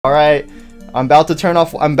All right, I'm about to turn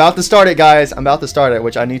off. I'm about to start it, guys. I'm about to start it,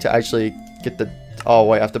 which I need to actually get the. Oh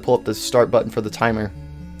wait, I have to pull up the start button for the timer.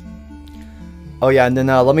 Oh yeah, and then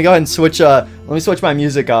let me go ahead and switch. Let me switch my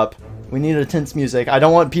music up. We need intense music. I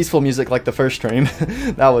don't want peaceful music like the first stream.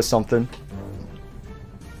 That was something.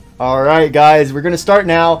 All right, guys, we're gonna start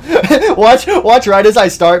now. watch right as I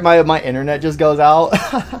start. My internet just goes out.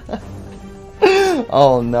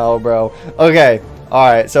 Oh no, bro. Okay.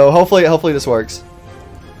 All right. So hopefully this works.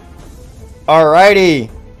 Alrighty,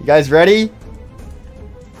 you guys ready?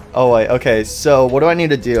 Oh wait, okay, so what do I need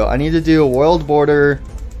to do? I need to do a world border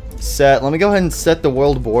set. Let me go ahead and set the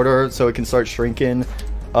world border so it can start shrinking.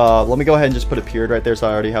 Let me go ahead and just put a period right there so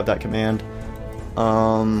I already have that command.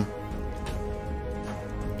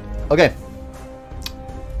 Okay.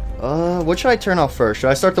 What should I turn off first? Should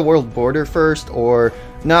I start the world border first, or...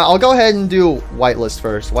 Nah, I'll go ahead and do whitelist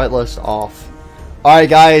first. Whitelist off. Alright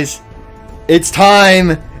guys, it's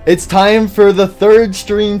time! It's time for the third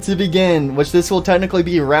stream to begin, which this will technically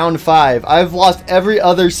be round 5. I've lost every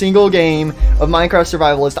other single game of Minecraft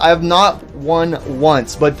Survivalist. I have not won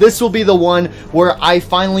once, but this will be the one where I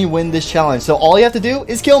finally win this challenge. So all you have to do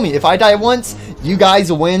is kill me. If I die once, you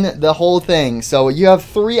guys win the whole thing. So you have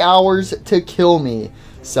 3 hours to kill me.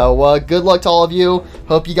 So good luck to all of you.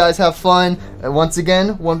 Hope you guys have fun. Once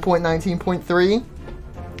again, 1.19.3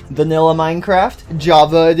 Vanilla Minecraft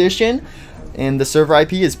Java Edition. And the server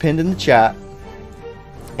IP is pinned in the chat.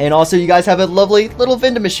 And also, you guys have a lovely little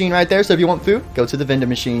vending machine right there. So if you want food, go to the vending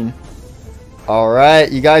machine.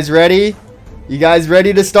 Alright, you guys ready? You guys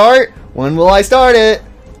ready to start? When will I start it?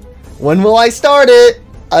 When will I start it?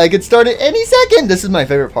 I could start it any second. This is my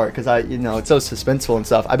favorite part because it's so suspenseful and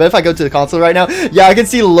stuff. I bet if I go to the console right now, yeah, I can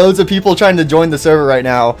see loads of people trying to join the server right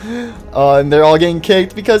now. And they're all getting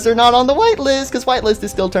kicked because they're not on the whitelist because whitelist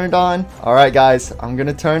is still turned on. All right, guys, I'm going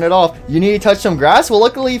to turn it off. You need to touch some grass? Well,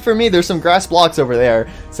 luckily for me, there's some grass blocks over there,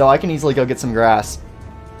 so I can easily go get some grass.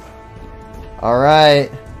 All right.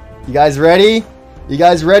 You guys ready? You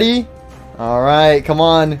guys ready? All right, come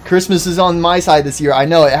on. Christmas is on my side this year. I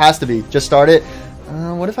know it has to be. Just start it.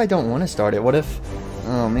 What if I don't want to start it? What if...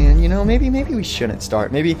 Oh man, maybe we shouldn't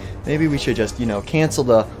start. Maybe we should just, cancel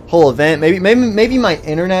the whole event. Maybe my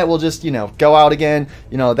internet will just, go out again.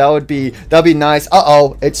 That'd be nice.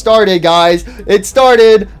 Uh-oh, it started, guys. It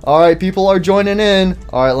started. All right, people are joining in.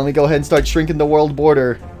 All right, let me go ahead and start shrinking the world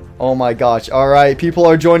border. Oh my gosh. All right, people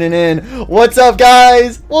are joining in. What's up,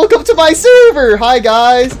 guys? Welcome to my server. Hi,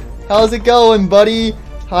 guys. How's it going, buddy?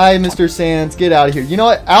 Hi, Mr. Sands. Get out of here. You know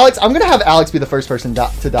what, Alex? I'm going to have Alex be the first person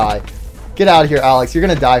to die. Get out of here, Alex. You're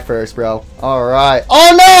going to die first, bro. All right.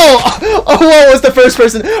 Oh, no! Oh, what was the first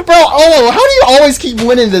person? Bro, oh, how do you always keep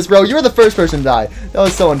winning this, bro? You were the first person to die. That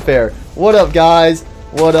was so unfair. What up, guys?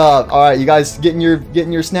 What up? All right, you guys getting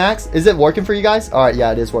your snacks? Is it working for you guys? All right,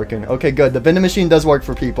 yeah, it is working. Okay, good. The vending machine does work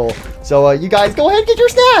for people. So, you guys, go ahead and get your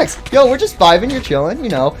snacks. Yo, we're just vibing. You're chilling,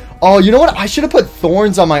 Oh, you know what? I should have put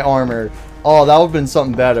thorns on my armor. Oh, that would have been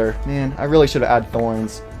something better. Man, I really should have added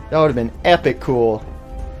thorns. That would have been epic cool.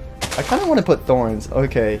 I kind of want to put thorns.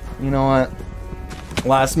 Okay, you know what?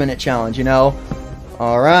 Last minute challenge,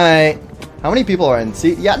 Alright. How many people are in?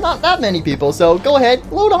 See, yeah, not that many people. So go ahead,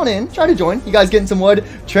 load on in. Try to join. You guys getting some wood?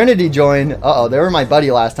 Trinity joined. Uh-oh, they were my buddy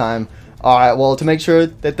last time. Alright, well, to make sure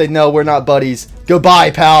that they know we're not buddies.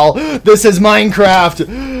 Goodbye, pal. This is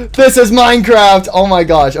Minecraft. This is Minecraft. Oh my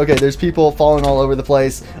gosh. Okay, there's people falling all over the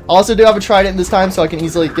place. I also do have a trident this time, so I can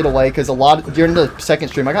easily get away, because during the second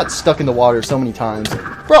stream, I got stuck in the water so many times.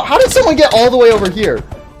 Bro, how did someone get all the way over here?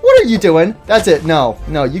 What are you doing? That's it. No,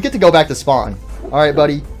 you get to go back to spawn. Alright,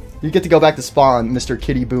 buddy. You get to go back to spawn, Mr.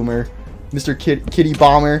 Kitty Boomer. Mr. Kitty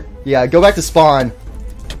Bomber. Yeah, go back to spawn.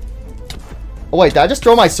 Oh, wait, did I just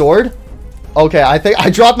throw my sword? Okay, I think I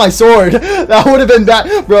dropped my sword. That would have been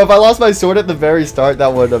bad. Bro, if I lost my sword at the very start,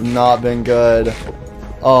 that would have not been good.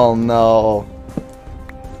 Oh, no.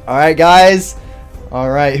 Alright, guys.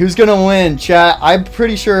 Alright, who's going to win? Chat, I'm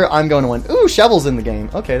pretty sure I'm going to win. Ooh, Shovel's in the game.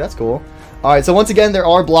 Okay, that's cool. Alright, so once again, there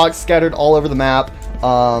are blocks scattered all over the map.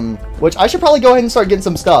 Which I should probably go ahead and start getting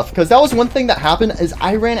some stuff. Because that was one thing that happened, is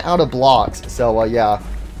I ran out of blocks. So, yeah.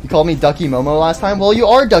 You called me Ducky Momo last time? Well, you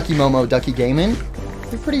are Ducky Momo, Ducky Gaming.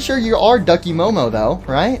 I'm pretty sure you are Ducky Momo, though,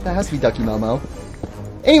 right? That has to be Ducky Momo.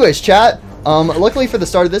 Anyways, chat, luckily for the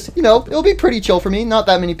start of this, it'll be pretty chill for me. Not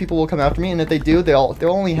that many people will come after me, and if they do, they'll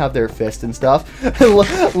only have their fist and stuff.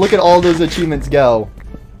 Look at all those achievements go.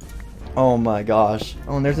 Oh my gosh.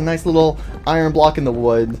 Oh, and there's a nice little iron block in the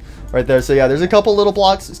wood right there. So yeah, there's a couple little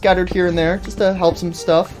blocks scattered here and there just to help some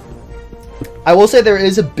stuff. I will say there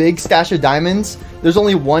is a big stash of diamonds. There's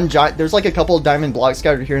only one giant, there's like a couple of diamond blocks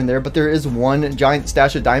scattered here and there, but there is one giant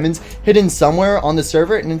stash of diamonds hidden somewhere on the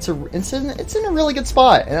server, and it's in a really good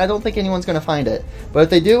spot, and I don't think anyone's gonna find it. But if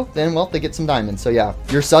they do, then well, they get some diamonds. So yeah,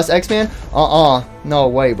 you're sus, X-Man? No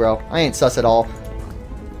way, bro. I ain't sus at all.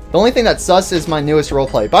 The only thing that's sus is my newest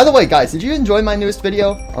roleplay. By the way, guys, did you enjoy my newest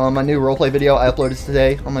video? My new roleplay video I uploaded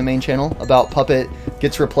today on my main channel about Puppet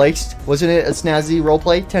gets replaced. Wasn't it a snazzy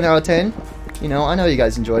roleplay? 10 out of 10. You know, I know you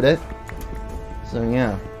guys enjoyed it. So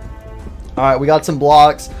yeah. Alright, we got some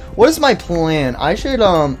blocks. What is my plan? I should,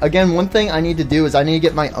 again, one thing I need to do is I need to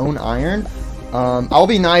get my own iron. I'll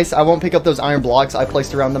be nice. I won't pick up those iron blocks I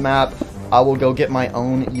placed around the map. I will go get my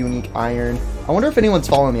own unique iron. I wonder if anyone's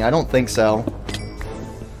following me. I don't think so.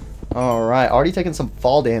 Alright, already taking some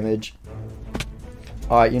fall damage.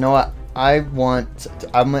 Alright, you know what? I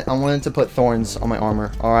wanted to put thorns on my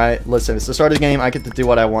armor. Alright, listen, it's the start of the game. I get to do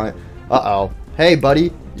what I want. Uh-oh. Hey,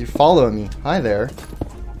 buddy. You're following me. Hi there.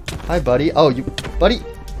 Hi, buddy. Oh, buddy,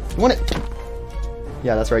 you want it?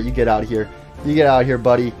 Yeah, that's right. You get out of here. You get out of here,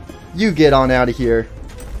 buddy. You get on out of here.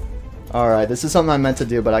 Alright, this is something I meant to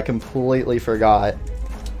do, but I completely forgot.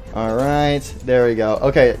 Alright, there we go.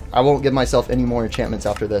 Okay, I won't give myself any more enchantments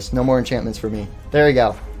after this. No more enchantments for me. There we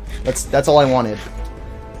go. That's all I wanted.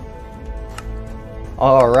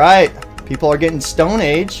 Alright, people are getting Stone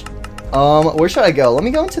Age. Where should I go? Let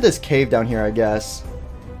me go into this cave down here, I guess.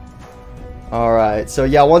 Alright, so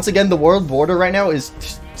yeah, once again, the world border right now is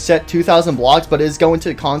set 2,000 blocks, but it is going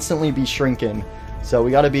to constantly be shrinking. So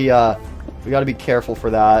we gotta be careful for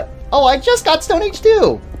that. Oh, I just got Stone Age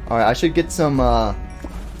too! Alright, I should get some of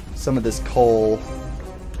this coal.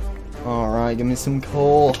 Alright, give me some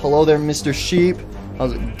coal. Hello there, Mr. Sheep.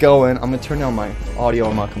 How's it going? I'm gonna turn down my audio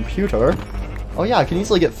on my computer. Oh yeah, I can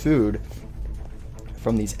easily get food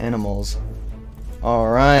from these animals.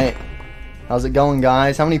 Alright. How's it going,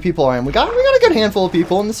 guys? How many people are in? We got a good handful of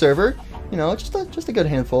people in the server. You know, just a good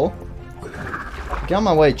handful. Get out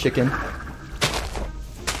my way, chicken.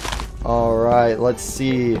 Alright, let's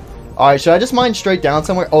see. Alright, should I just mine straight down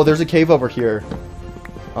somewhere? Oh, there's a cave over here.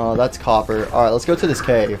 Oh, that's copper. Alright, let's go to this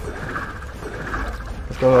cave.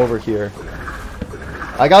 Let's go over here.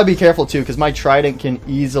 I gotta be careful too, because my trident can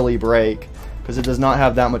easily break. Because it does not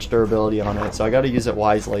have that much durability on it. So I gotta use it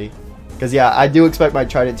wisely. Because yeah, I do expect my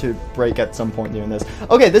trident to break at some point during this.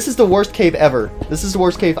 Okay, this is the worst cave ever. This is the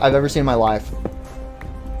worst cave I've ever seen in my life.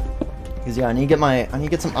 Because yeah, I need to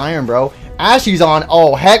get some iron, bro. Ashy's on.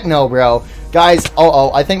 Oh, heck no, bro. Guys,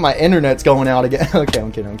 I think my internet's going out again. Okay,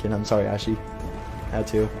 I'm kidding. I'm sorry, Ashy. Had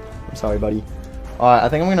to. I'm sorry, buddy. Alright, I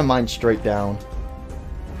think I'm gonna mine straight down.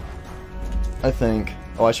 I think.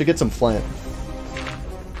 Oh, I should get some flint.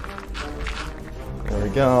 There we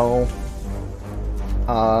go.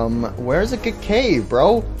 Where's a good cave,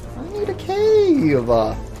 bro? I need a cave.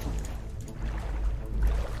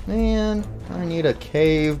 Man, I need a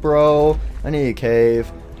cave, bro. I need a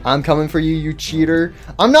cave. I'm coming for you, you cheater.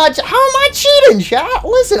 I'm not. How am I cheating, chat?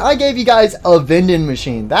 Listen, I gave you guys a vending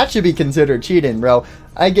machine. That should be considered cheating, bro.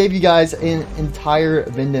 I gave you guys an entire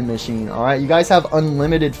vending machine. All right, you guys have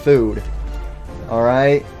unlimited food. All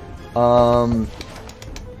right.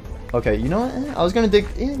 Okay, you know what? I was gonna dig.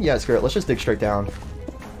 Yeah, screw it. Let's just dig straight down.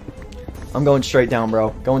 I'm going straight down,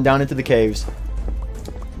 bro. Going down into the caves.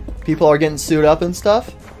 People are getting suited up and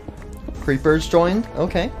stuff. Creepers joined.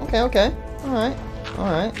 Okay.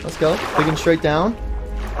 Alright, let's go. Digging straight down.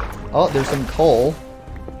 Oh, there's some coal.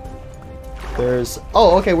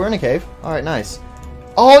 Oh, okay, we're in a cave. Alright, nice.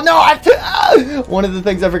 Oh, no! One of the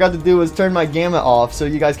things I forgot to do was turn my gamma off so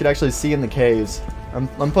you guys could actually see in the caves.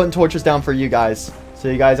 I'm putting torches down for you guys. So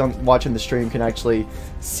you guys watching the stream can actually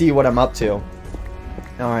see what I'm up to.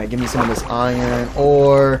 Alright, give me some of this iron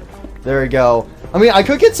ore. There we go. I mean, I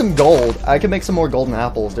could get some gold. I could make some more golden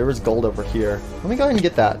apples. There was gold over here. Let me go ahead and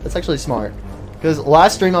get that. That's actually smart. Because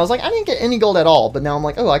last stream I was like, I didn't get any gold at all. But now I'm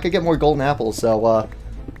like, oh, I could get more golden apples. So,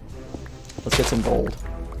 let's get some gold.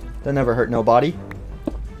 That never hurt nobody.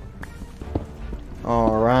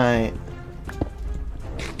 Alright.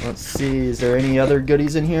 Let's see. Is there any other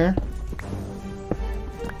goodies in here?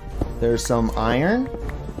 There's some iron.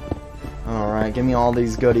 Alright, give me all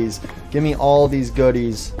these goodies. Give me all these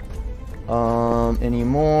goodies. Any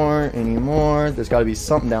more? There's got to be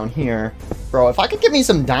something down here. Bro, if I could get me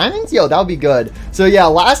some diamonds, yo, that would be good. So yeah,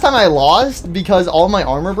 last time I lost because all my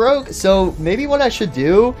armor broke. So maybe what I should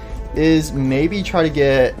do is maybe try to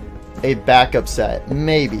get a backup set.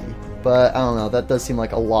 Maybe. But I don't know. That does seem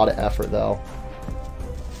like a lot of effort though.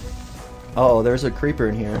 Oh, there's a creeper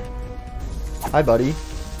in here. Hi, buddy.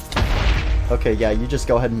 Okay, yeah, you just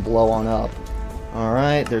go ahead and blow on up.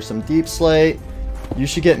 Alright, there's some deep slate. You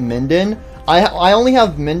should get Minden. I only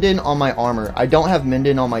have Minden on my armor. I don't have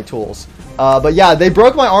Minden on my tools. But yeah, they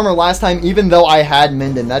broke my armor last time even though I had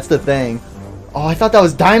Minden. That's the thing. Oh, I thought that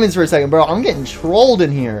was diamonds for a second, bro. I'm getting trolled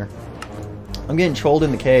in here. I'm getting trolled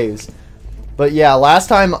in the caves. But yeah, last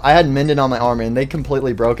time I had Minden on my armor and they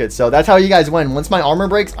completely broke it. So that's how you guys win. Once my armor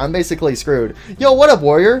breaks, I'm basically screwed. Yo, what up,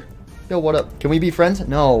 warrior? Yo, what up? Can we be friends?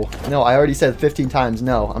 No. No, I already said 15 times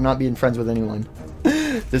no. I'm not being friends with anyone.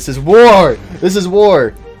 This is war. This is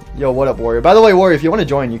war. Yo, what up, warrior? By the way, warrior, if you want to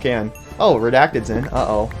join, you can. Oh, Redacted's in.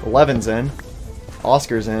 Uh-oh. 11's in.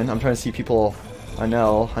 Oscar's in. I'm trying to see people I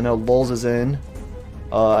know. Lulz is in.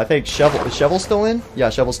 I think is Shovel still in? Yeah,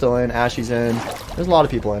 Shovel's still in. Ashy's in. There's a lot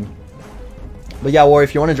of people in. But yeah, warrior,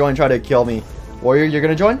 if you want to join, try to kill me. Warrior, you're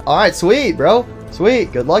going to join? Alright, sweet, bro.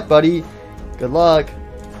 Sweet. Good luck, buddy. Good luck.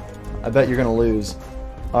 I bet you're going to lose.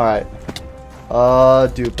 Alright.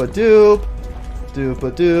 Doop-a-doop.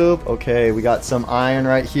 Doop-a-doop. Okay, we got some iron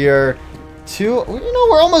right here. You know,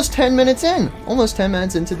 we're almost 10 minutes in. Almost 10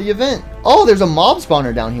 minutes into the event. Oh, there's a mob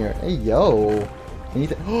spawner down here. Hey, yo.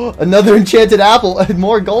 Anything? Oh, another enchanted apple.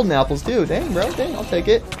 More golden apples, too. Dang, bro. Dang, I'll take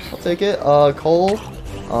it. I'll take it. Coal.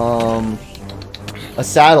 A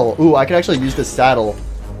saddle. Ooh, I could actually use this saddle.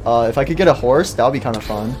 If I could get a horse, that would be kind of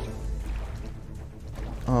fun.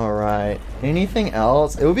 Alright. Anything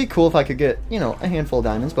else? It would be cool if I could get, you know, a handful of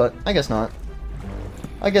diamonds, but I guess not.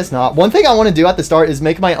 I guess not. One thing I want to do at the start is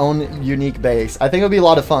make my own unique base. I think it would be a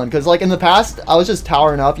lot of fun. Because, like, in the past, I was just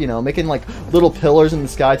towering up, you know, making, like, little pillars in the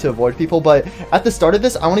sky to avoid people. But at the start of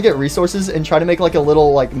this, I want to get resources and try to make, like, a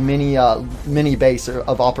little, like, mini base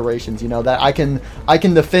of operations, you know, that I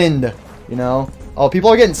can defend, you know. Oh,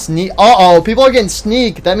 people are getting sneak. Uh-oh, people are getting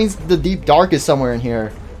sneak. That means the deep dark is somewhere in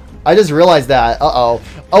here. I just realized that. Uh-oh.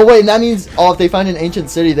 Oh, wait, and that means, oh, if they find an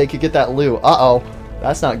ancient city, they could get that loot. Uh-oh.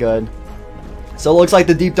 That's not good. So it looks like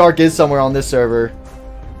the deep dark is somewhere on this server.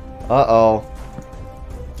 Uh-oh.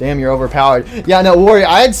 Damn, you're overpowered. Yeah, no, warrior,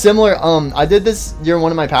 I had similar, I did this during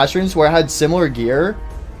one of my past streams where I had similar gear,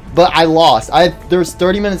 but I lost. There was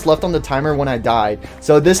 30 minutes left on the timer when I died.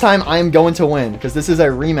 So this time I am going to win, because this is a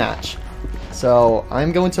rematch. So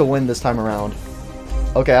I'm going to win this time around.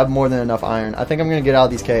 Okay, I have more than enough iron. I think I'm going to get out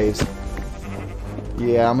of these caves.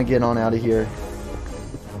 Yeah, I'm going to get on out of here.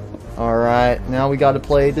 Alright, now we got to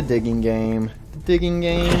play the digging game. The digging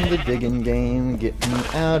game. Get me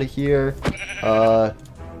out of here. Oh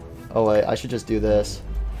wait, I should just do this.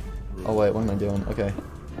 Oh wait, what am I doing? Okay.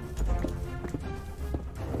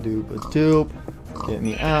 Doop-a-doop. Get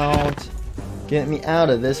me out. Get me out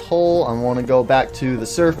of this hole. I want to go back to the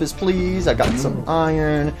surface, please. I got some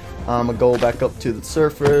iron. I'm going to go back up to the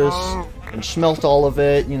surface and smelt all of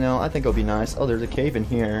it. You know, I think it'll be nice. Oh, there's a cave in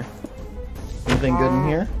here. Anything good in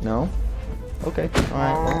here? No? Okay.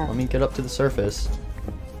 Alright, well, let me get up to the surface.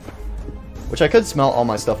 Which I could smelt all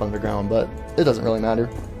my stuff underground, but it doesn't really matter.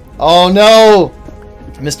 Oh, no!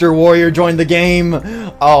 Mr. Warrior joined the game!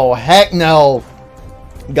 Oh, heck no!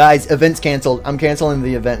 Guys, event's canceled. I'm canceling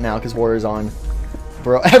the event now because Warrior's on.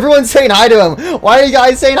 Bro, everyone's saying hi to him! Why are you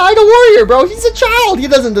guys saying hi to Warrior, bro? He's a child! He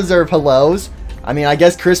doesn't deserve hellos. I mean, I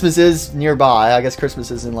guess Christmas is nearby. I guess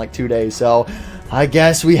Christmas is in like 2 days, so I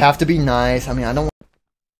guess we have to be nice. I mean, I don't...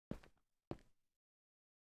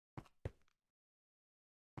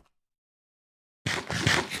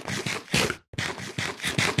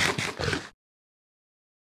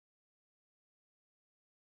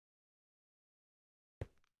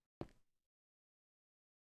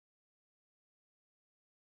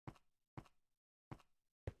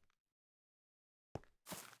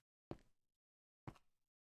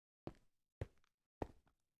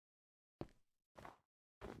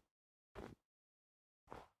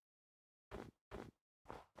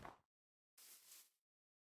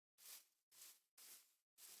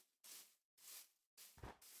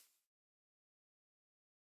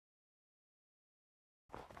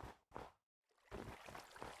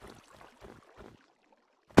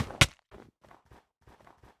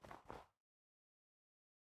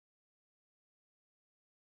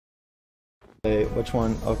 Okay, which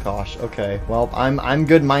one? Oh gosh, okay. Well, I'm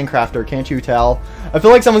good Minecrafter, can't you tell? I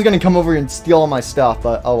feel like someone's gonna come over and steal all my stuff,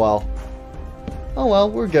 but oh well. Oh well,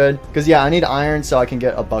 we're good. Because yeah, I need iron so I can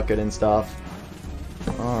get a bucket and stuff.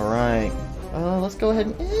 Alright. Let's go ahead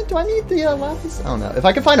and... do I need the lapis? I don't know. If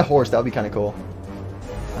I can find a horse, that would be kind of cool.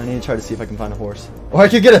 I need to try to see if I can find a horse. Or I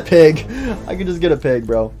could get a pig. I could just get a pig,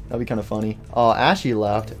 bro. That'd be kind of funny. Oh, Ashy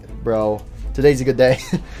left. Bro. Today's a good day.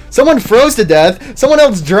 Someone froze to death. Someone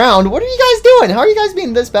else drowned. What are you guys doing? How are you guys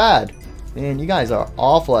being this bad? Man, you guys are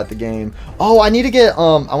awful at the game. Oh, I need to get, I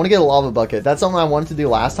want to get a lava bucket. That's something I wanted to do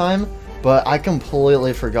last time, but I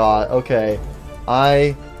completely forgot. Okay.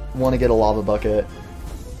 I want to get a lava bucket.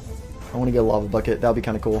 I want to get a lava bucket. That would be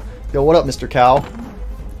kind of cool. Yo, what up, Mr. Cow?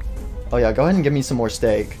 Oh, yeah, go ahead and give me some more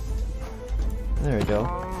steak. There we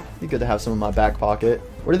go. Be good to have some in my back pocket.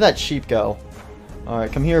 Where did that sheep go?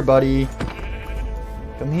 Alright, come here, buddy.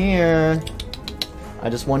 Come here. I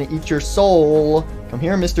just want to eat your soul. Come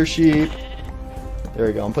here, Mr. Sheep. There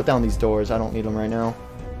we go. And put down these doors. I don't need them right now.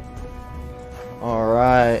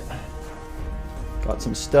 Alright. Got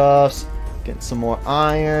some stuffs. Getting some more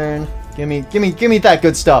iron. Give me that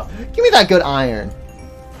good stuff. Give me that good iron.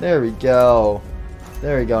 There we go.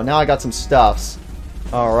 There we go. Now I got some stuffs.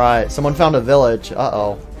 Alright. Someone found a village.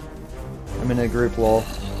 Uh-oh. I'm in a group, lol.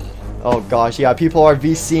 Oh gosh, yeah, people are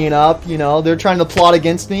VCing up, you know, they're trying to plot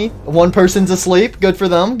against me. One person's asleep. Good for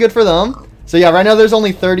them. Good for them. So yeah, right now there's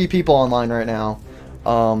only 30 people online right now.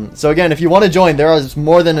 So again, if you want to join, there is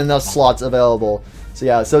more than enough slots available. So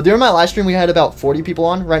yeah, so during my last stream we had about 40 people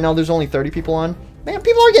on. Right now there's only 30 people on. Man,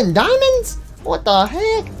 people are getting diamonds? What the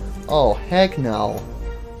heck? Oh, heck no.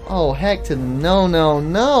 Oh, heck to no, no,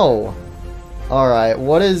 no. Alright,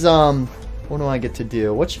 what do I get to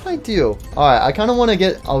do? What should I do? Alright, I kind of want to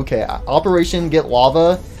get... Okay, Operation Get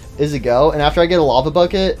Lava is a go. And after I get a lava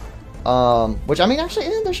bucket... which, I mean, actually,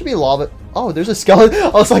 there should be lava... Oh, there's a skeleton. I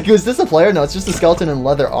was like, is this a player? No, it's just a skeleton in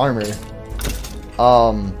leather armor.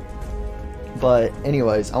 But,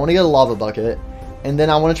 anyways, I want to get a lava bucket. And then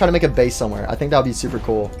I want to try to make a base somewhere. I think that would be super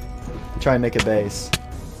cool. To try and make a base.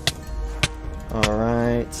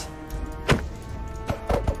 Alright.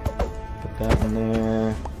 Put that in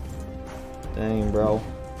there. Dang, bro.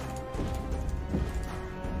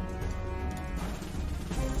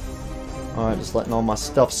 Alright, just letting all my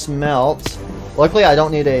stuff smelt. Luckily, I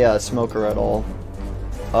don't need a smoker at all.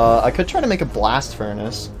 I could try to make a blast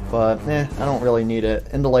furnace, but I don't really need it.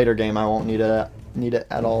 In the later game, I won't need it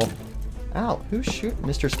at all. Ow, who's shooting?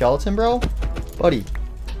 Mr. Skeleton, bro? Buddy,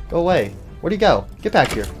 go away. Where'd he go? Get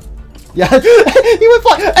back here. Yeah, he went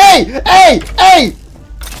flying. Hey! Hey! Hey!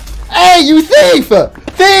 Hey, you thief!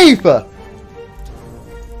 Thief!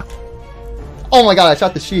 Oh my god, I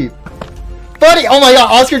shot the sheep. Buddy! Oh my god,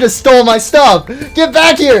 Oscar just stole my stuff! Get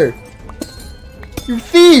back here! You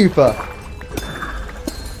thief!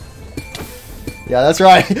 Yeah, that's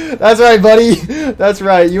right. That's right, buddy. That's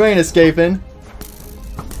right. You ain't escaping.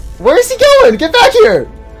 Where is he going? Get back here!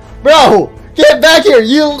 Bro! Get back here!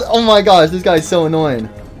 You... Oh my gosh, this guy's so annoying.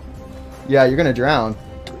 Yeah, you're gonna drown.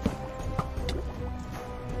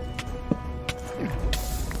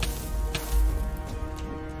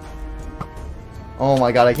 Oh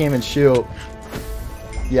my god, I can't even shoot.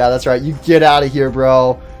 Yeah, that's right. You get out of here,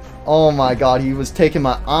 bro. Oh my god, he was taking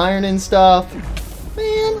my iron and stuff.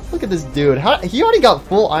 Man, look at this dude. He already got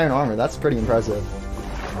full iron armor. That's pretty impressive.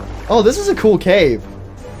 Oh, this is a cool cave.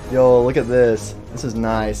 Yo, look at this. This is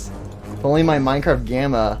nice. If only my Minecraft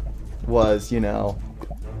Gamma was, you know,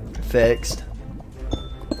 fixed.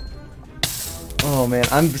 Oh man,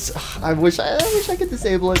 I wish I could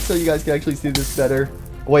disable it so you guys could actually see this better.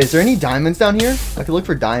 Wait, is there any diamonds down here? I could look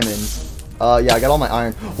for diamonds. Yeah, I got all my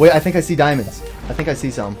iron. Wait, I think I see diamonds. I think I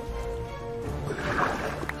see some.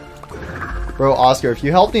 Bro, Oscar, if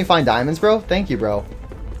you helped me find diamonds, bro, thank you, bro.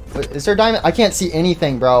 Wait, is there diamond? I can't see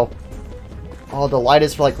anything, bro. Oh, the light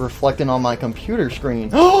is like reflecting on my computer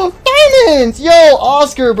screen. Oh, diamonds! Yo,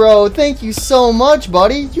 Oscar, bro, thank you so much,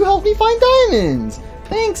 buddy. You helped me find diamonds.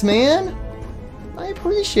 Thanks, man. I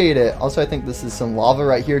appreciate it. Also, I think this is some lava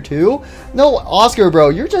right here, too. No, Oscar, bro,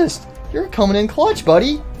 you're coming in clutch,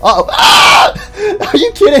 buddy. Uh-oh. Ah! Are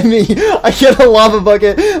you kidding me? I get a lava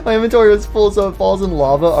bucket. My inventory was full, so it falls in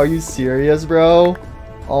lava. Are you serious, bro?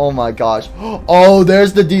 Oh, my gosh. Oh,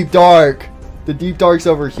 there's the deep dark. The deep dark's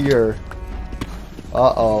over here.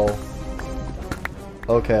 Uh-oh.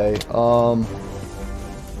 Okay,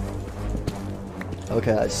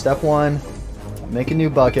 okay, step one. Make a new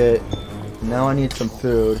bucket. Now I need some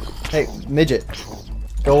food. Hey, midget.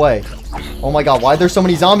 Go away. Oh my god, why are there so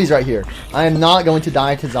many zombies right here? I am not going to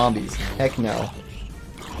die to zombies. Heck no.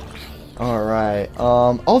 Alright.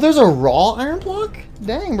 Oh, there's a raw iron block?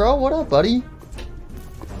 Dang, bro. What up, buddy?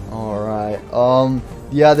 Alright.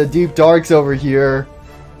 Yeah, the deep dark's over here.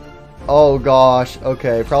 Oh gosh.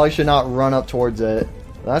 Okay, probably should not run up towards it.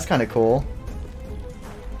 That's kind of cool.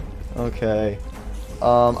 Okay.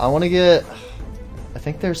 I want to get... I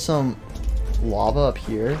think there's some lava up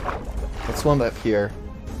here. Let's swim up here.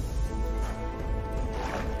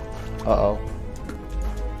 Uh-oh.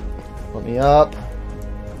 Let me up.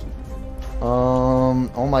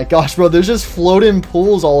 Oh my gosh, bro. There's just floating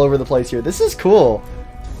pools all over the place here. This is cool.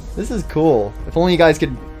 This is cool. If only you guys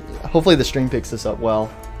could... Hopefully the stream picks this up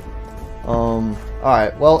well.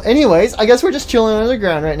 Alright. Well, anyways, I guess we're just chilling under the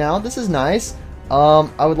ground right now. This is nice.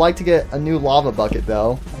 I would like to get a new lava bucket,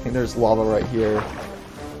 though. I think there's lava right here.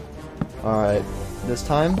 Alright. This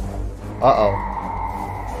time? Uh-oh.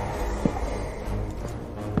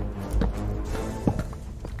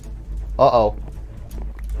 Uh-oh.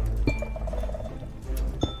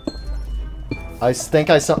 I think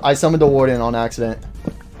I summoned a warden on accident.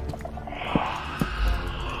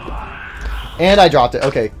 And I dropped it.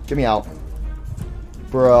 Okay, get me out.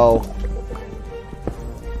 Bro.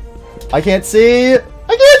 I can't see! I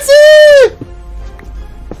can't see!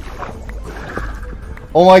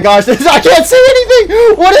 Oh my gosh, I can't see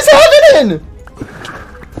anything! What is happening?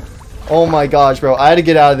 Oh my gosh, bro. I had to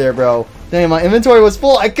get out of there, bro. Dang, my inventory was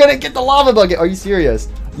full. I couldn't get the lava bucket. Are you serious?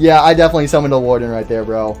 Yeah, I definitely summoned a warden right there,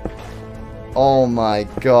 bro. Oh my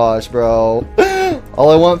gosh, bro.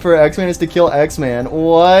 All I want for X-Man is to kill X-Man.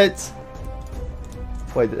 What?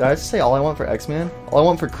 Wait, did I just say all I want for X-Man? All I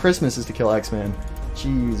want for Christmas is to kill X-Man.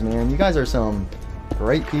 Jeez, man. You guys are some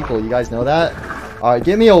great people. You guys know that? Alright,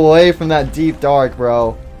 get me away from that deep dark,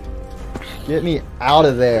 bro. Get me out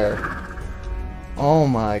of there. Oh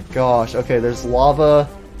my gosh. Okay, there's lava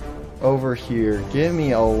over here. Get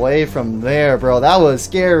me away from there, bro. That was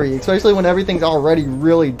scary. Especially when everything's already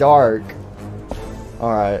really dark.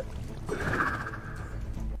 Alright.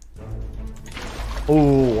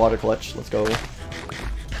 Ooh, water clutch. Let's go.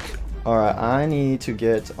 Alright, I need to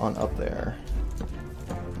get on up there.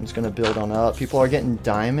 I'm just gonna build on up. People are getting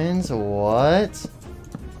diamonds? What?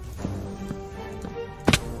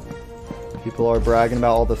 People are bragging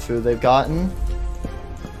about all the food they've gotten.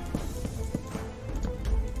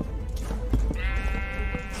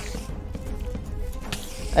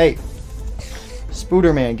 Hey!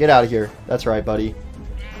 Spooderman, get out of here. That's right, buddy.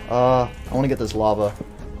 I want to get this lava.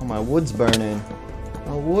 Oh, my wood's burning.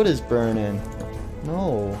 My wood is burning.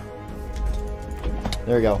 No.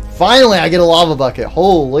 There we go. Finally, I get a lava bucket.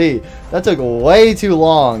 Holy. That took way too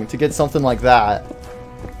long to get something like that.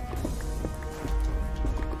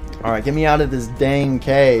 Alright, get me out of this dang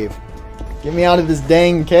cave. Get me out of this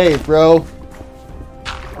dang cave, bro. I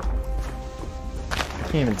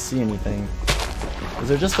can't even see anything. Is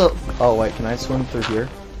there just a... Oh, wait. Can I swim through here?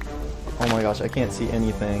 Oh my gosh, I can't see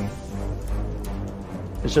anything.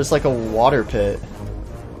 It's just like a water pit.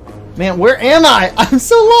 Man, where am I? I'm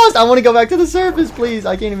so lost. I want to go back to the surface, please.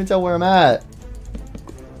 I can't even tell where I'm at.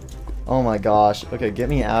 Oh my gosh. Okay, get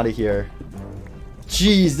me out of here.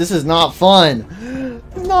 Jeez, this is not fun.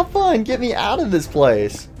 It's not fun. Get me out of this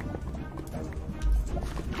place.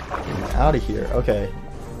 Get me out of here. Okay.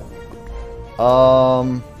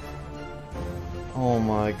 Oh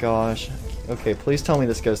my gosh. Okay, please tell me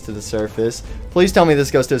this goes to the surface. Please tell me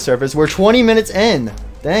this goes to the surface. We're 20 minutes in.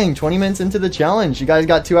 Dang, 20 minutes into the challenge. You guys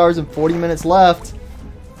got 2 hours and 40 minutes left.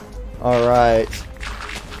 Alright.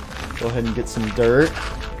 Go ahead and get some dirt.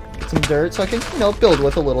 Get some dirt so I can, you know, build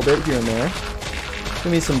with a little bit here and there.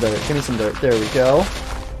 Give me some dirt. Give me some dirt. There we go.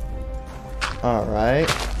 Alright.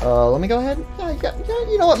 Let me go ahead. Yeah,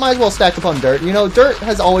 you know what? Might as well stack upon dirt. You know, dirt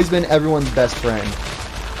has always been everyone's best friend.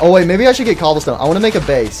 Oh, wait. Maybe I should get cobblestone. I want to make a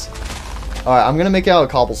base. Alright, I'm going to make it out of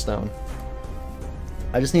cobblestone.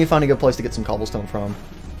 I just need to find a good place to get some cobblestone from.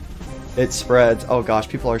 It spreads. Oh gosh,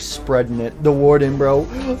 people are spreading it. The warden, bro.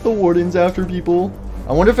 The warden's after people.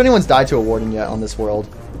 I wonder if anyone's died to a warden yet on this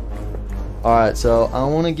world. Alright, so I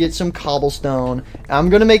want to get some cobblestone. I'm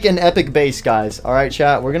going to make an epic base, guys. Alright,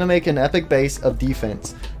 chat. We're going to make an epic base of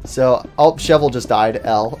defense. So, oh, Shovel just died.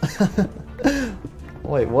 L.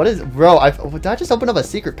 Wait, what is... Bro, did I just open up a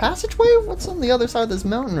secret passageway? What's on the other side of this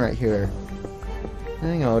mountain right here?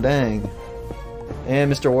 Dang, oh, dang.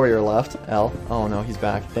 And Mr. Warrior left. L. Oh no, he's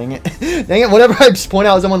back. Dang it. Dang it, whenever I just point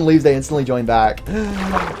out someone leaves, they instantly join back.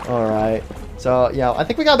 Alright. So, yeah, I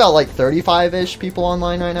think we got about like 35-ish people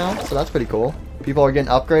online right now. So that's pretty cool. People are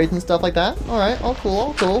getting upgrades and stuff like that. Alright, all cool,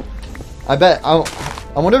 all cool. I bet... I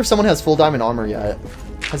wonder if someone has full diamond armor yet.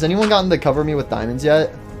 Has anyone gotten to cover me with diamonds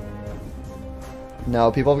yet?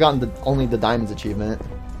 No, people have gotten only the diamonds achievement.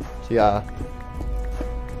 So, yeah.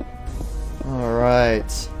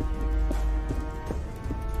 Alright.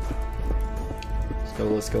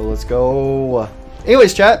 Let's go, let's go.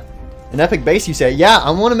 Anyways, chat. An epic base, you say? Yeah, I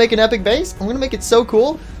want to make an epic base. I'm going to make it so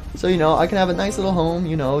cool. So, you know, I can have a nice little home,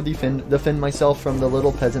 you know, defend myself from the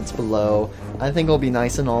little peasants below. I think it'll be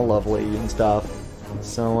nice and all lovely and stuff.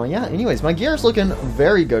 So, yeah, anyways, my gear is looking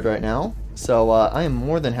very good right now. So, I am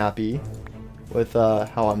more than happy with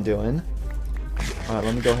how I'm doing. Alright,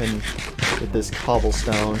 let me go ahead and get this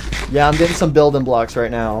cobblestone. Yeah, I'm getting some building blocks right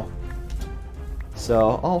now.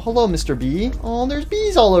 So, oh, hello, Mr. Bee. Oh, there's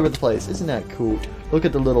bees all over the place. Isn't that cool? Look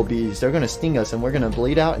at the little bees. They're going to sting us, and we're going to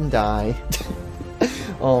bleed out and die.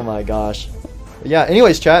 Oh, my gosh. Yeah,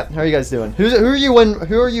 anyways, chat, how are you guys doing? Who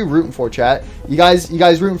are you rooting for, chat? You guys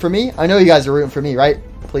rooting for me? I know you guys are rooting for me, right?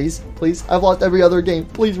 Please, please. I've lost every other game.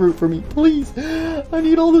 Please root for me. Please. I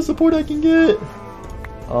need all the support I can get.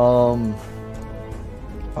 Alright,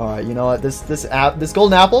 you know what? This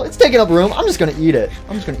golden apple, it's taking up room. I'm just gonna eat it.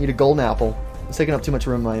 I'm just gonna eat a golden apple. It's taking up too much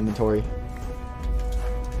room in my inventory.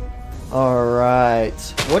 Alright.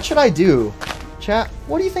 What should I do? Chat,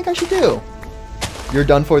 what do you think I should do? You're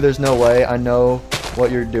done for, there's no way. I know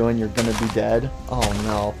what you're doing. You're gonna be dead. Oh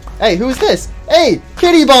no. Hey, who's this? Hey,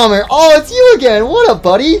 Kitty Bomber! Oh, it's you again! What up,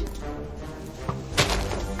 buddy?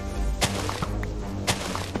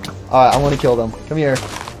 Alright, I want to kill them. Come here.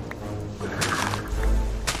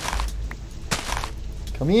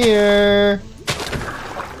 Come here.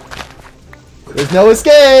 There's no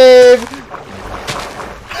escape!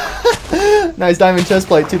 Nice diamond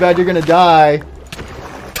chestplate. Too bad you're gonna die.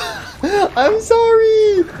 I'm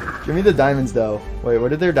sorry. Give me the diamonds, though. Wait, where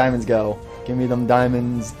did their diamonds go? Give me them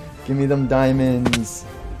diamonds. Give me them diamonds.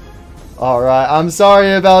 Alright, I'm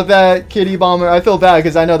sorry about that, Kitty Bomber. I feel bad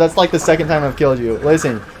because I know that's like the second time I've killed you.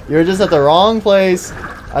 Listen, you're just at the wrong place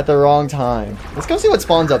at the wrong time. Let's go see what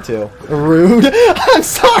Spawn's up to. Rude. I'm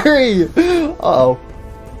sorry. Uh-oh.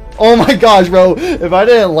 Oh my gosh, bro. If I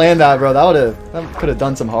didn't land that, bro, that could have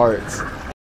done some hearts.